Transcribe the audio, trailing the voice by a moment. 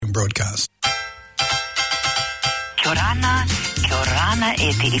broadcast. Kia orana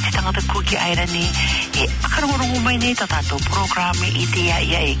e te iti tangata kuki airani e akarongorongo mai nei ta tātou programe i te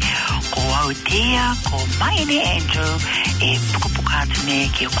ia ko Aotea, ko Maine Andrew e pukapuka atu ne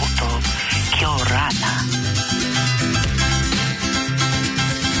ki o koto. Kia orana.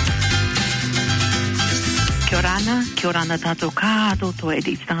 Kia orana tātou kātoto e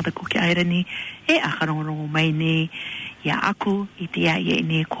te iti tangata kuki airani e akarongorongo mai nei ia aku i te ia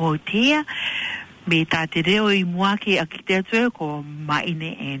ne ko Aotea. Me tā te reo I muake a ki te atua ko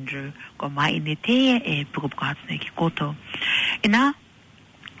Maine Andrew, ko Maine Tea e pukapuka atu nei ki koto. E nā,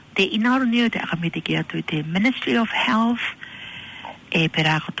 te inaro neo te akamete ki atu te Ministry of Health, e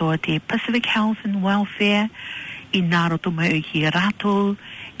pera katoa te Pacific Health and Welfare, I nā roto mai ki rato,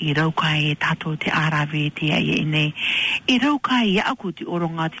 I raukai e tātou te arawe te aia nei. I raukai I aku te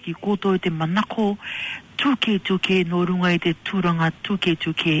oronga te ki koto te manako, tuke no runga I te tūranga tuke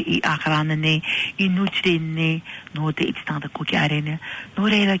I akarana nei, I nutire nei no te ititanga kuki arene. No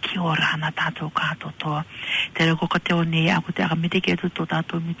reira ki o rana tātou kātotoa. Te rau kokateo nei aku te akamete ki atu tō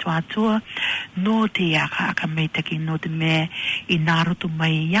tātou mitua atua, no te akametaki no te mea I nāroto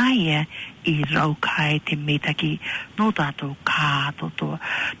mai iaia I raukai te metaki no tātou kātotoa.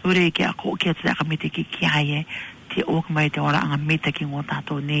 No reira ki ako ki atu te akametaki ki aia, te oka mai te ora anga meta ki ngō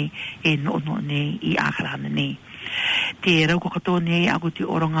tātou nei e no nei I akarana nei. Te rau katoa nei ako te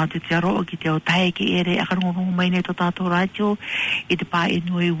oronga te te aroa ki te o tae ki ere akarongo mai nei tō tātou rātio I te pā e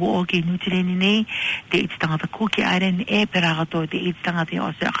nui wo ki nutireni nei te iti tangata kuki airen e pera katoa te iti tangata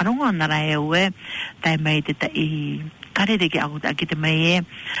o se akarongo nara e ue tai mai te ta I karere ki ako te akite mai e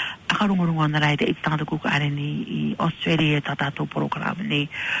akarongo nara e te iti tangata kuki airen I Australia tā tātou program nei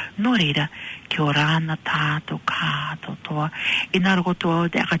no reira ki o rāna tātou kātotoa I nara kotoa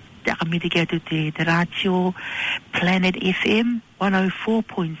te akamete ki atu te rātio Planet FM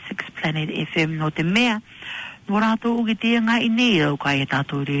 104.6 Planet FM no te mea no rātou uki te ngā I nei au kai e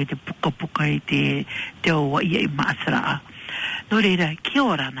tātou re te puka I te o ia I Maasraa no reira ki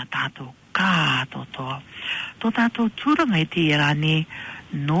o rāna tātou kātotoa tō tātou tūranga I te rāne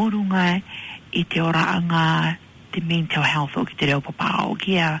no runga I te oraanga te mental health o ki te reo papa o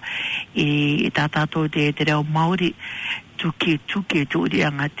kia I tā tātou te reo Māori tuke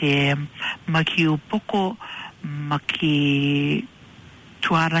tūrianga te maki o poko maki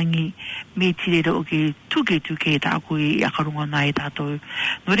tuarangi me tirera o ki tuke tā aku I akarunga nai tātou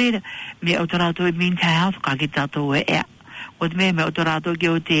no reira me au tātou I mental health ka ki tātou e o te me au tātou ki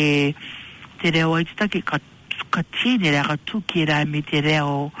o te reo aitutaki ka tine rea ka tuke rai me te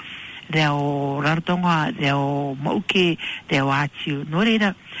reo raratonga, reo mauke, reo atiu. No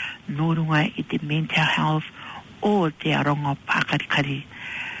reira, no runga I te mental health o te aronga pākarikari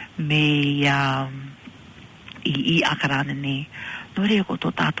me I akarana nei. No reira ko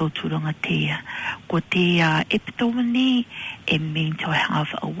tō tātou tūranga tea. Ko tea epitoma nei e Mental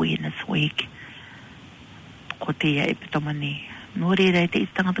Health Awareness Week. Ko tea epitoma nei. No reira te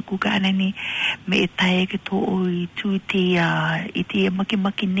tangata kuka ana ni me e tae ke tō o I tū I te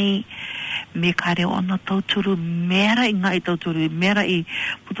maki nei me kare ona tauturu mera I ngai tauturu mera I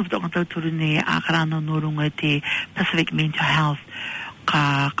putuputonga tauturu nei akarana no runga te Pacific Mental Health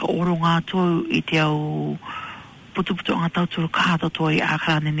ka oronga tō I te au putuputonga tauturu kāta tō I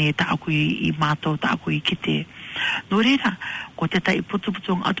akarana nei ta aku I mātou ta aku I kite no reira ko te tai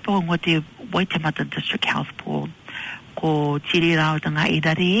putuputonga atupaka ngō te Waitemata District Health Board ko tiri rao tanga I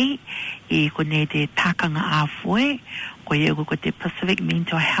rare I ko ne te tākanga āwhoe ko iego ko te Pacific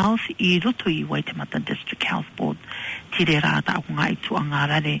Mental Health I roto I Waitemata District Health Board tiri rao ta aku ngā I tuanga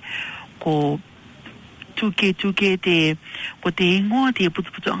rare ko tuke te ko te ingoa te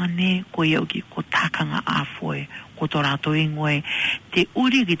putuputu anga ne ko iego ki ko tākanga āwhoe ko tō rātou ingoe te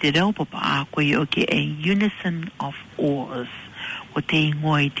uri ki te reo papa a ko iego ki a unison of oars o te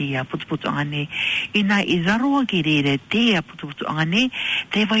ingoi te putuputu angane. Ina I raroa ki rere te putuputu angane,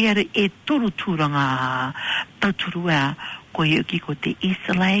 te waiare e toru tūranga tauturua ko iuki ko te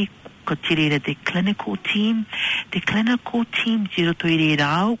Isalai, ko te rere te clinical team. Te clinical team jiro toi re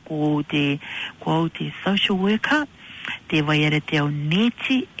rao ko te social worker, te waiare te au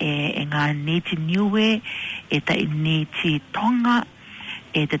neti e ngā neti niue, e tai neti tonga,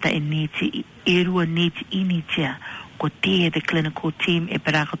 e te tai neti erua neti initia. Ko te clinical team e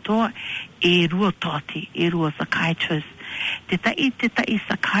perakatoa e rua toti, e rua psychiatrist. Te tai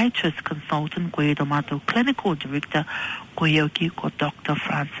psychiatrist consultant ko e tomato clinical director ko ioki ko Dr.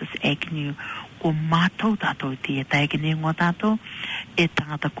 Francis Agnew. Ko mātou tātou te tai kene ngō tātou e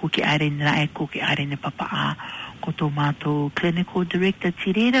tangata kuki aere nira e kuki aere ne papa a. Ko tō mātou clinical director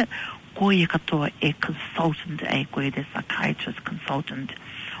tirera ko e katoa e consultant e ko e te psychiatrist consultant.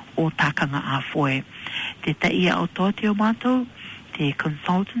 o takanga a foe. Te taia o tō te o mātou, te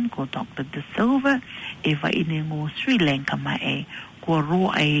consultant ko Dr. De Silva, e vai ine ngō Sri Lanka mai ko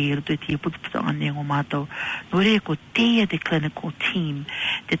roa e rutu te putuputonga ne ngō mātou. Nore ko teia te clinical team,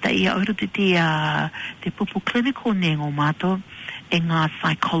 te taia o rutu te pupu clinical ne ngō mātou, e ngā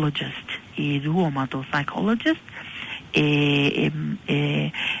psychologist, e rua mātou psychologist, e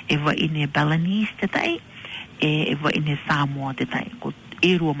vai ine Balinese te tai, e vai ine Samoa te tai, ko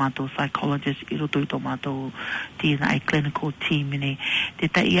e rua mātou psychologist, i roto i tō mātou tēnā e clinical team ine. Te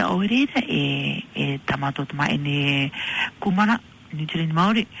taia o reira e tamato tama ine kumara, New Zealand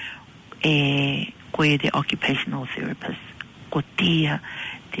Māori, ko e te occupational therapist, ko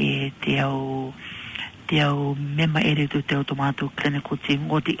te au mema ere tu te au tō mātou clinical team,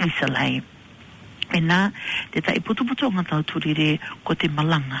 o te isalai. E nā, te tai putuputu o ngā tau turire ko te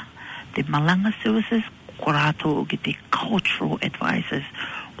malanga. Te malanga services, ko rātou ki te cultural advisors,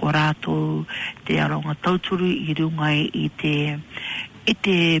 ko rātou te aronga tauturu i rungai i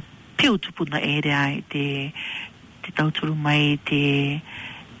te piutupuna ere ai, te tauturu mai te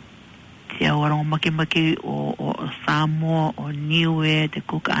aronga makemake o Samoa, o Niue, te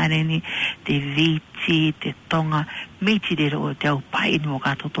Cook Island, te Viti, te Tonga, meti rero o te au pai no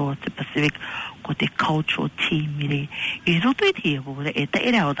katoto, te Pacific, ko te cultural team ire. I roto i te e ta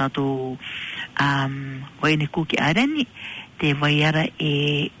ere o tato o ene Cook Island, te vaiara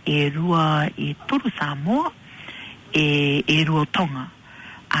e rua i toru Samoa, e rua Tonga,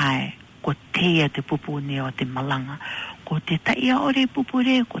 ai, ko teia te pupu ne o te malanga, ko te taia ore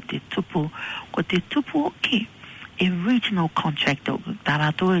pupure, ko te tupu oke, e regional contractor, tā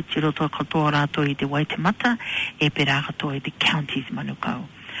rātou e tiroto katoa rātou i te Waitemata, e pera katoa i te counties manukau.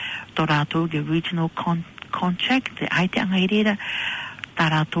 Tō rātou ke regional contract, te aiteanga i reira, tā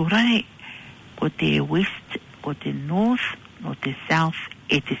rātou rare, ko te west, ko te north, no te south,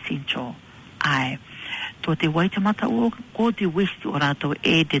 e te central. Ai, tō te Waitemata o, ko te west o rātou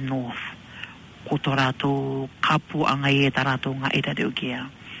e te north. Ko tō rātou kapu anga e tā rātou ngā era reo kia.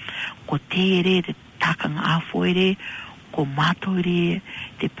 Ko te ere, te takanga āwhoere, ko mātou ere,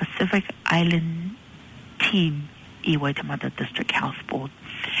 te Pacific Island team i Waitemata District Health Board.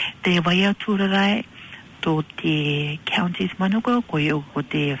 Te waia tūrarai, tō te counties manuka, ko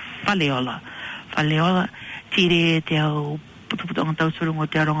te Whaleola. Whaleola, tire te au putuputonga tausurungo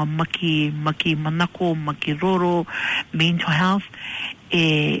te aronga maki manako, maki roro, mental health,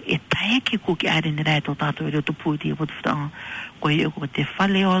 e taeke ko ki aere ni rai tō tātou e roto pūti e putuputonga. Ko te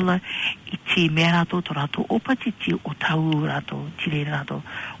Whaleola, i ti mea rato, tō rato opatiti o tau rato, tire rato,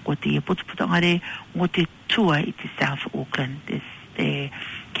 ko te putuputonga re, ngo te tua i te South Auckland, te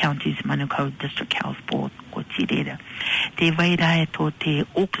counties Manukau District Health Board, ko tire. Te wairai tō te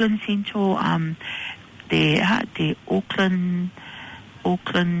Auckland Central, te Auckland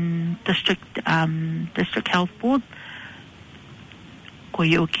District Health Board, ko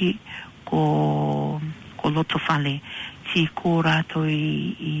ioki ko Loto Whale, ti ko rato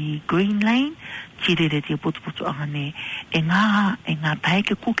i Green Lane, ti rere te putuputu angane, e ngā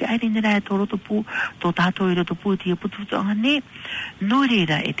taeke kuke aere nera e tō roto pū, tō tātou i roto pū te putuputu angane, no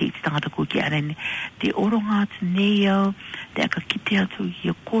reira e te tangata kuke aere ne, te oronga atu neio, te aka kite atu i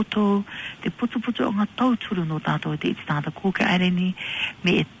a koto, te putuputu anga tauturu no tātou e te tangata kuke aere ne,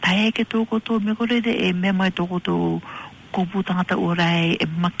 me e taeke tō koto, me korere e me mai tō koto, kopu tangata orai, e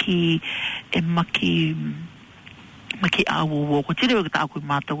maki awowo, ko tire waka tākui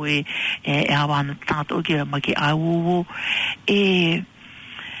mātou e awana tangata oke maki awowo, e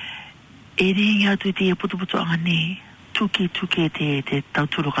ringi atu te putuputu angane, tuke te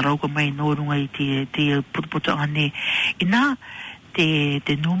tauturu karauka mai nōrunga i te putuputu angane, ina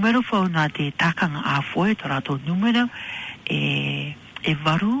te numero whauna te takanga āwhoe, tō rātou numero, e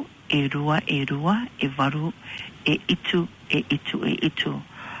varu, e rua, e varu, e itu.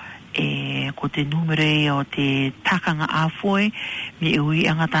 Ko te numero o te takanga āwhoe, me ui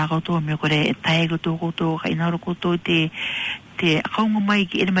anga tākautoa, me kore e taego tō koutoa, ka inauro koutoa te kaunga mai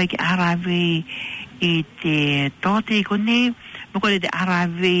ki ere mai ki RIV i te tōte i kone, me kore te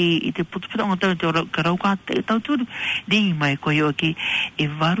RIV i te putuputonga tau te karauka te tauturu, ringi mai koe o ki e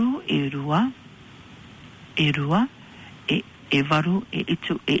varu, e rua, e varu, e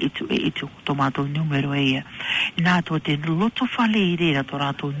itu, tō mātou numero e ia. Nā tō te Loto Whale i reira tō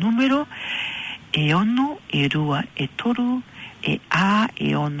rātou numero, e ono, e rua, e toru, e a,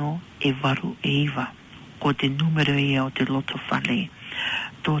 e ono, e varu, e iwa. Ko te numero e ia o te Loto Whale.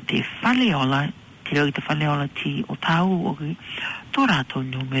 Tō te Whaleola, te reo i te Whaleola ti o tāu oki, tō rātou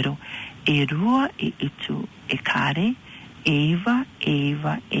numero, e rua, e itu, e kare, e iwa,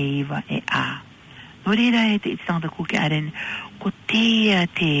 e a. no reira e te itanga ko ke aren ko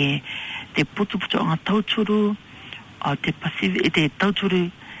te putu anga tauturu o te Pacific te tauturu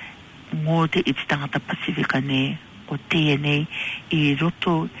ngō te itanga ta Pacifica ne ko nei I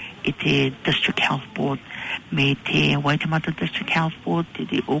roto I te District Health Board me te Waitemata District Health Board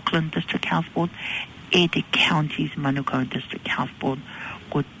te Auckland District Health Board e te Counties Manukau District Health Board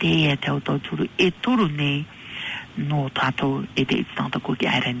ko te tauturu e toru nei no tātou e te itanga ko ki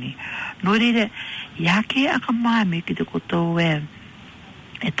airani. No reira, iake aka mai me ki te koto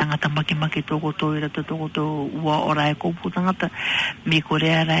e tangata maki tōko tō i rata tōko tō ua ora e kōpū tangata me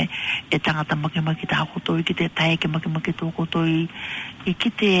korea rai e tangata maki tāko tō I ki te tae ke maki tōko tō I ki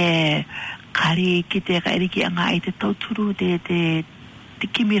te kari ki te ka eriki anga I te tauturu te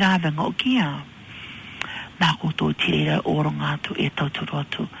kimi rāwenga o kia. Nā koutou tirera oronga atu e tauturu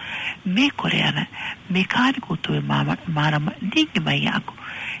atu. Me koreana, me kāri koutou e marama, ringi mai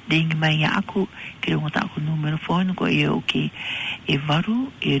aku, kere ngota aku numero phone ko e oki, e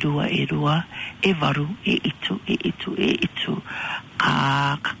varu, e rua, e varu, e itu.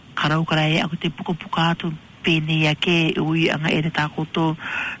 Karaukara e aku te puka atu, pene ia ke ui anga ere tā koutou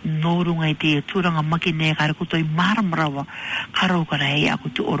nōrunga I te tūranga maki ne kāre koutou I maramarawa karaukara e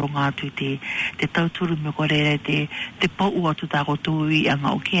aku te oronga atu te tauturu me koreira te pau atu tā koutou I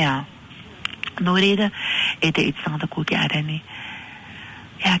anga o kia no reira e te itangata ko ki arani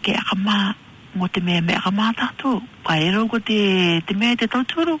ea ke akama mo te mea me akama tātou ka ero ko te mea te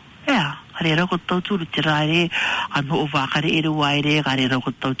tauturu ea Karera ko tauturu te rare ano o whakare ere waere karera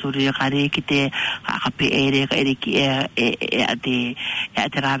ko tauturu kare ki te kape ere ka ere ki e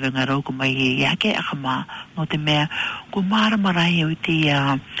te rawenga rau ko mai e ake akama no te mea ko maramarai o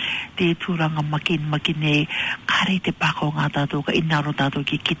te tūranga maki nei kare te pako ngā tātou ka inaro tātou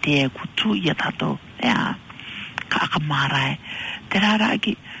ki te kutu ia tātou ea ka akamarai te rara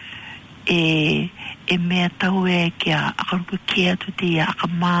ki e mea tau e kia akaruku ke atu te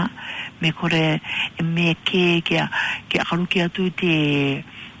akama me kore e mea ke akaruki atu te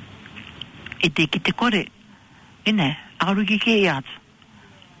ki te kore ine akaruki ke I atu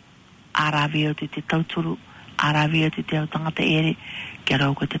arawi atu te tauturu arawi atu te au tangata ere kia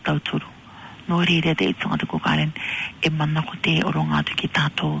rauko te tauturu no rire te tangata ko karen e mana ko te oronga atu ki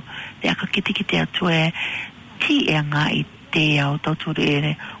tātou te aka kite atu e ti e ngā I te au tauturu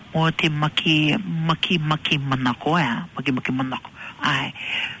ere o te maki manako maki manako ai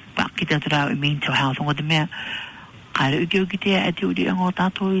pa kita tra mental health o te mea kare uki te ati uri ango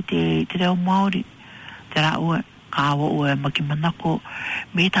tātou I te reo Māori te ra ua kāwa ua maki manako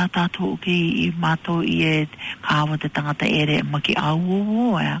me tā tātou uki I mātou I kāwa te tangata ere maki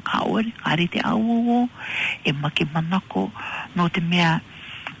auowo kare te auowo e maki manako no te mea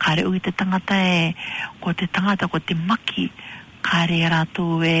kare uki te tangata ko te tangata ko te maki kare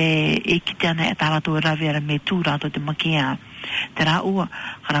rātou e kite ana e tā rātou e rawe ara me tū rātou te makia. Te rā ua,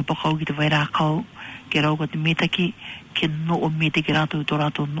 karapakau ki te vai rākau, ke rau ko te metaki, ke no o metaki rātou I tō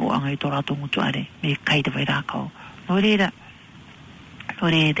rātou no anga I tō rātou ngutu are, me kai te vai rākau. No reira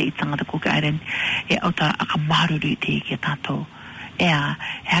te I tangata ko ka aren, e auta aka maruru I te ki tātou. Ea,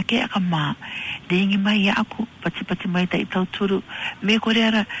 he ake aka mā, rengi mai I aku, pati mai ta I tauturu, me kore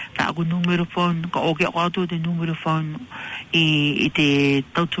ara, ta aku numero phone, ka oke ako atu te numero phone, I te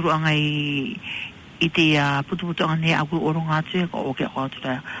tauturu anga I te putu anga ne aku oronga atu, ka oke ako atu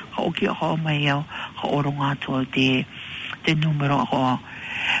ta, ka oke ako mai au, ka oronga atu te numero ako.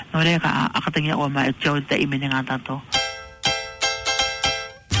 No rea ka akatangi ako mai, tau ta imene ngā tātou.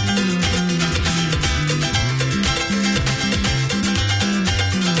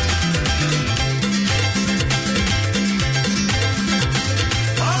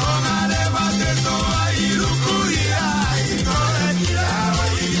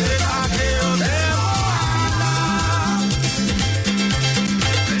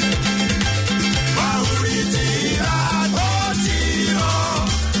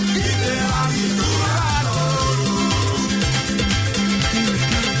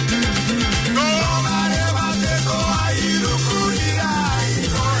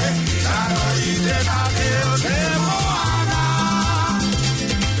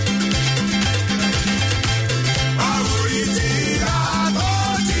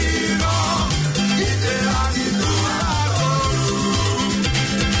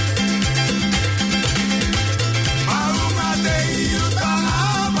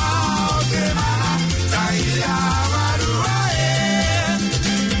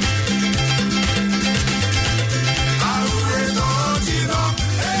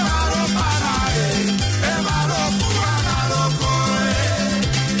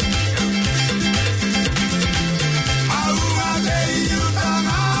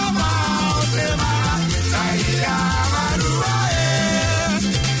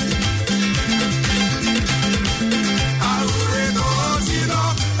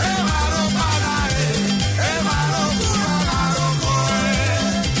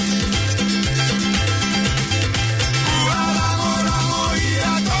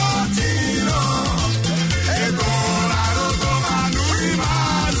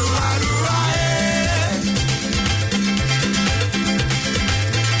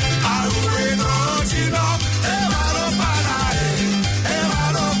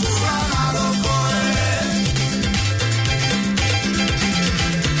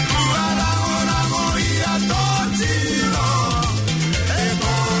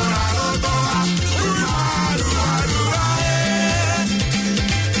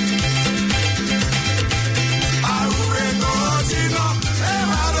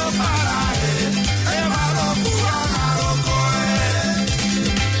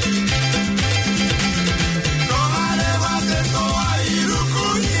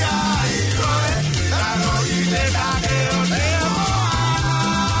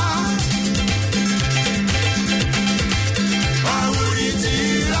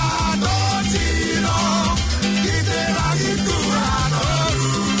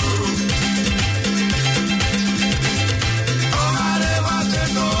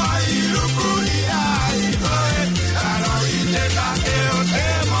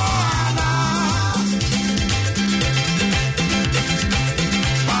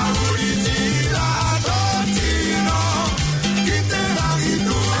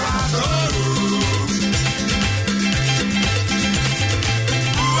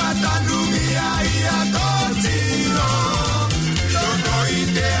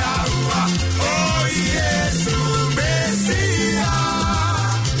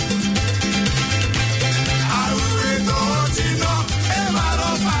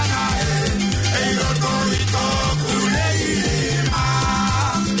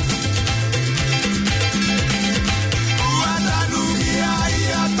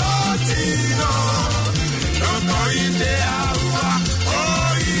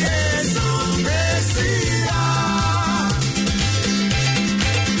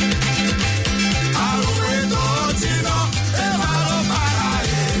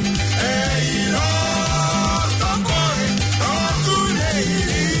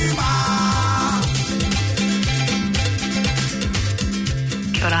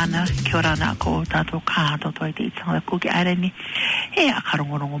 Kia orana ko tātou kāto toi te itanga kuki areni. E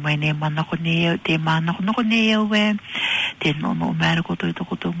akarongorongo mai ne manako ne te manako noko ne we. Te nono mera koto i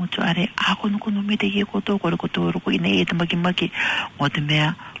toko tō mutu are. Ako nuku no me te hie koto kore koto roko ina e te maki. O te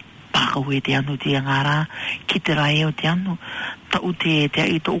mea pakawe te anu te angara. Ki te rai o te anu. Tau te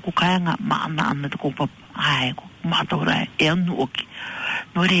i tō uku kaianga maana ana te kopa. Ai ko mātou rai e anu oki.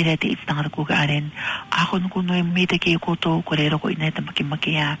 No reira te itanga kuka aren. Ako nuku no e me te ki koto kore roko ina e te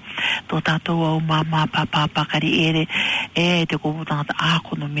maki a. Tō tātou au mama papa pakari ere. E te kopo tangata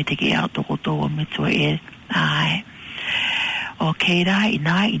ako no me te ki au tō koto o mitua ere. Ai. O keira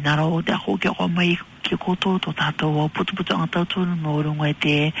ina ro te ako ki ako mai ki koto tō tātou o putu anga tautunu no runga e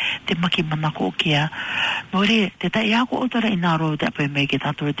te maki manako o kia. No re, te tai ako otara ina ro te apai mai ki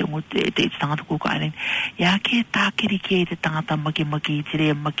tātou te tangata kuka aren. Ia ke tākiri ke te tangata maki te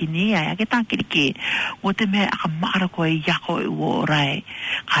rea maki nia, ia ke tākiri ke. O te mea aka maara koe iako e uo rai.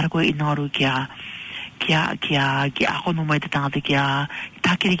 Kara koe ina ro kia ako no mai te tangata kia.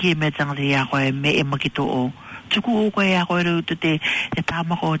 Tākiri ke me tangata ia koe me e maki tō o. Tuku o koe a koe rau te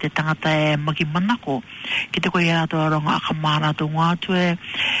tāmako te tangata e maki manako. Ki te koe e rato aronga aka maa rato ngātue.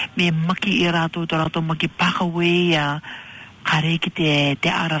 Me maki e rato to rato maki pakawe ia. Kare ki te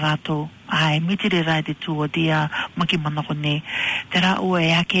ara rato. Ai, me tere rai te tū o tia maki manako ne. Te rao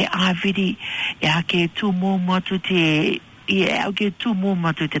e ake āwiri. E ake tū mō matu te... E ake tū mō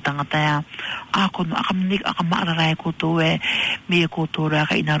matu te tangata ia. Akono, aka maara rai koto e. Me e koto rai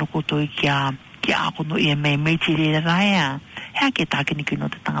aka inaro koto i kia... Ki ako no ia mei tiri raia. He ake tākini ki no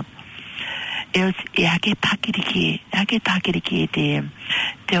te tangata. E ake tākiri ki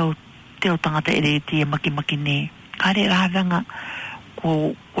teo tangata ere te maki ne. Kare rāwanga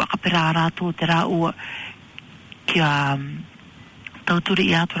ko akapera rātou te rā ua ki a tauturu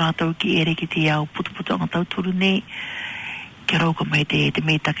i atu rātou ki ere ki te au putu anga tauturu ne. Ki rauka mai te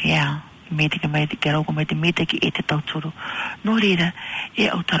meitake ia. Ki rauka mai te meitake e te tauturu. No reira, e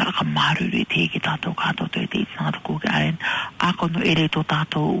autara aka maruru te ki tātou kātou te itangata kuki aren. Ako no ere tō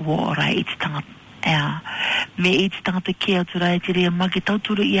tātou uo orai i te tangata. Ea, me i te tangata ke atura e te rea maki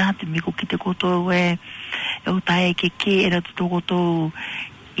tauturu i atu miko ki te koto e utai ke era tō koto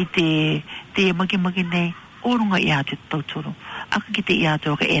i te maki nei. Orunga i atu tauturu. Aka ki te i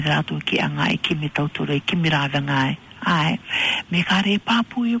atu ka e rātou ki anga e kimi tauturu e kimi rāwanga e. Ai, me kare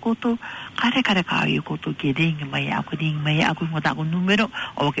papu i koto, kare kao i koto ki ringi mai aku ngota aku numero,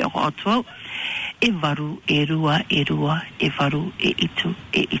 o ke oko atu e varu, e rua, e varu, e itu.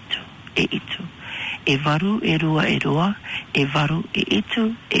 E varu, e rua, e varu, e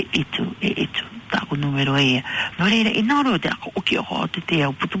itu. Tāku numero e. No reira, e naro te ako oki oko atu te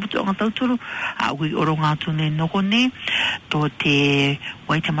au putu anga tauturu, a ui oro ngātu ne noko ne, tō te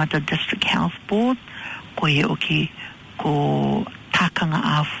Waitemata District Health Board, ko e oki ko tākanga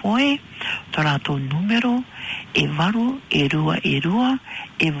a foe, tō rātou numero, e varu, e rua,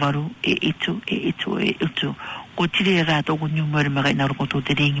 e varu, e itu. Ko tiri rātou ko numero mega inaro ko tō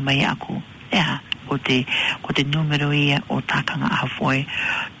te ringi mai aku. Ea, ko te numero ia o tākanga a foe.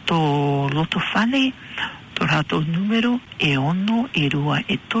 Tō loto whale, tō rātou numero, e ono, e rua,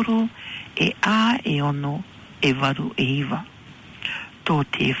 e toru, e a, e ono, e varu, e iwa. Tō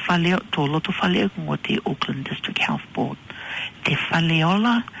loto whale o te Auckland District Health Board. Te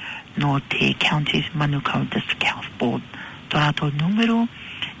whaleola no te Counties Manukau District Health Board. Tō rātou numero,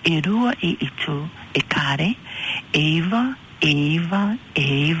 e rua, e itu, e kare, e iwa,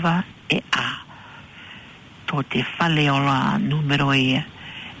 e a. Tō te whaleola numero e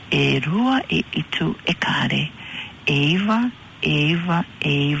rua, e itu, e kare, e iwa,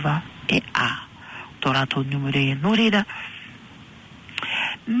 e a. Tō rātou numero e no reira,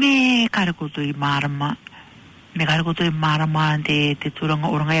 me kare koto i marama te turanga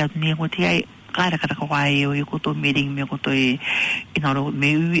oranga i atu ni ko te ai kare kawai o i koto meeting me koto i naro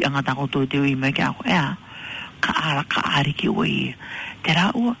me ui angata koto te ui mai ki ako ea ka ari ki ui te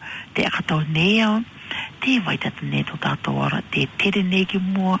rau te akatau nea te waitata ne to tātou ora te tere ne ki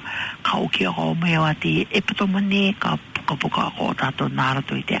mua ka oki ako mai o te epitoma ne ka puka ako tātou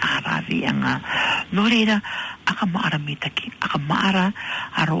nārato i te ārawi anga no reira aka maara mitaki, aka maara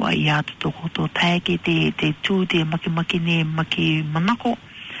aroa i atu toko tō taeke te tū te maki ne maki manako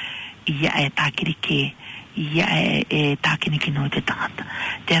ia e tākiri ke ia e tākini ki no te tangata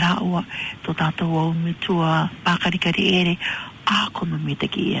te raua tō tātou au mitua pākarikari ere ako no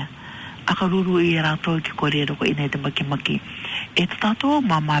mitaki ia aka ruru i rātou ki korero ko ina te maki e te tātou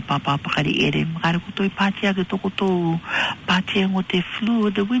mamai pāpāpakari ere makare koto i pātia ki toko tō pātia ngo te flu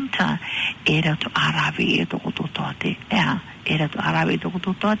of the winter e rātou arawe e toko tō toate e rātou arawe e toko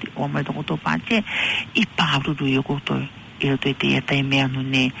tō toate o mai toko tō pātia i pāruru i o koto e o te e tai mea no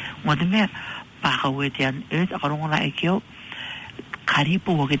ne mo te mea pākau e te anu e te akarongola e kio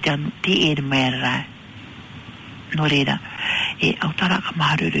karipu o ke te anu te e re mea rai no reira e autara ka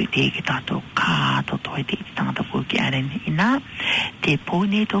maruru te ke tātou kātoto e te tangata ko ki arene ina te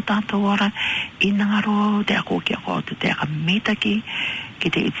pōne tō tātou ora i ngaro te ako ki ako te aka metaki ki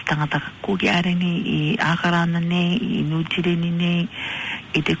te iti tangata ko ki arene i ākarana ne i nutireni ne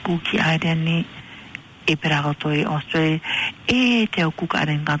i te ko ki arene e perakoto i Australia e te au kuka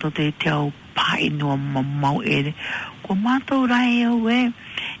arene kato te au pāinua mamau ere ko mātou rai au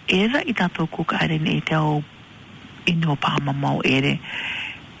e ra i tātou kuka arene i te au ino pa mamau ere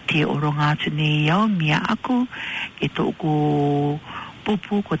te oronga atu ni iau mia aku e tōku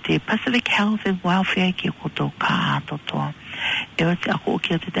pupu ko te Pacific Health and Welfare ki ko tō kātotoa e o te ako o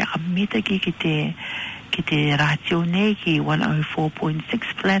ki atu te akamita ki te ratio nei ki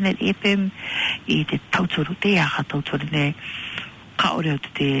 104.6 Planet FM i te tauturu te aka tauturu nei ka ore atu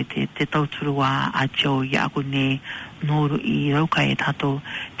te tauturu a Joe i aku nei noru i rauka e tato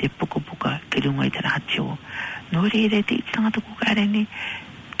te puka ki runga i te ratio no reire te tangata ko karene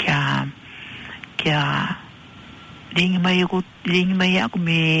kia ringi mai ako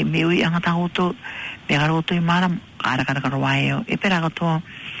me ui angata hoto me garoto I mara kara waeo e pera gato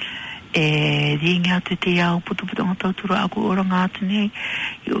e ringi atu te au putu ngata turu aku oranga atu nei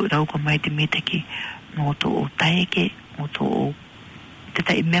I rauka mai te metaki no to o taeke no to o te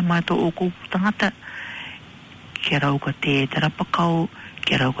tai mea mai to o ko tangata kia rauka te rapakau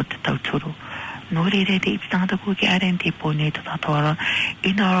kia rauka te tauturu no reire te iti tangata ko ki aren te pōne to tātora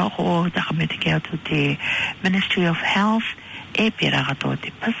ina o takamete ki atu te Ministry of Health e pera kato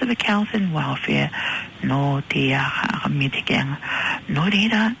te Pacific Health and Welfare no te akamete ki anga no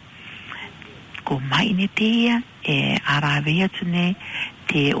reira ko mai ne te ia e arawe atu ne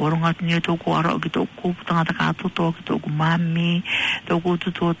te oronga atu ne tōku ara o ki tōku tangata kātoto ki tōku mami tōku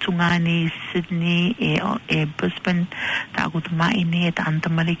tuto Tungani Sydney e Brisbane tāku tu mai ne e ta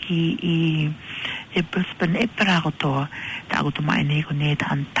antamariki e Brisbane e perakotoa tāku tu mai ne ko ne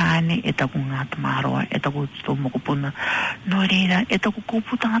ta antane e taku ngāta maroa e taku tō mokopuna no reira e taku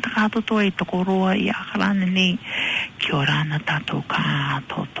kupu tangata kātoto e taku roa I akarana ne ki o rana tātou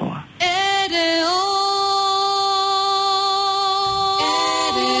kātotoa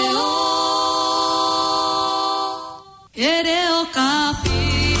Ere o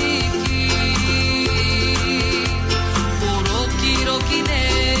kapiki Oroki ne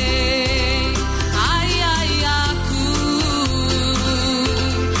Ai aku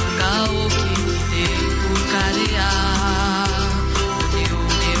Kaoki te kukarea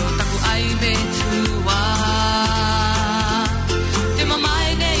Neo taku ai me tua Te mamai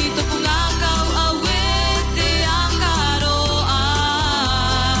nei toku ngā kau awe te akaroa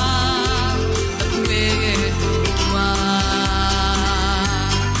Taku e tua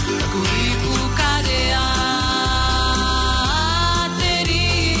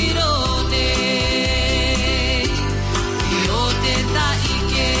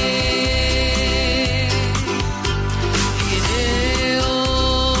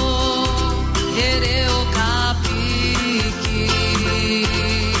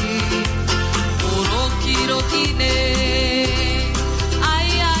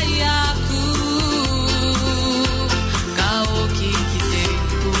Kaoki ki te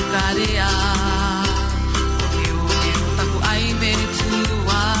kukarea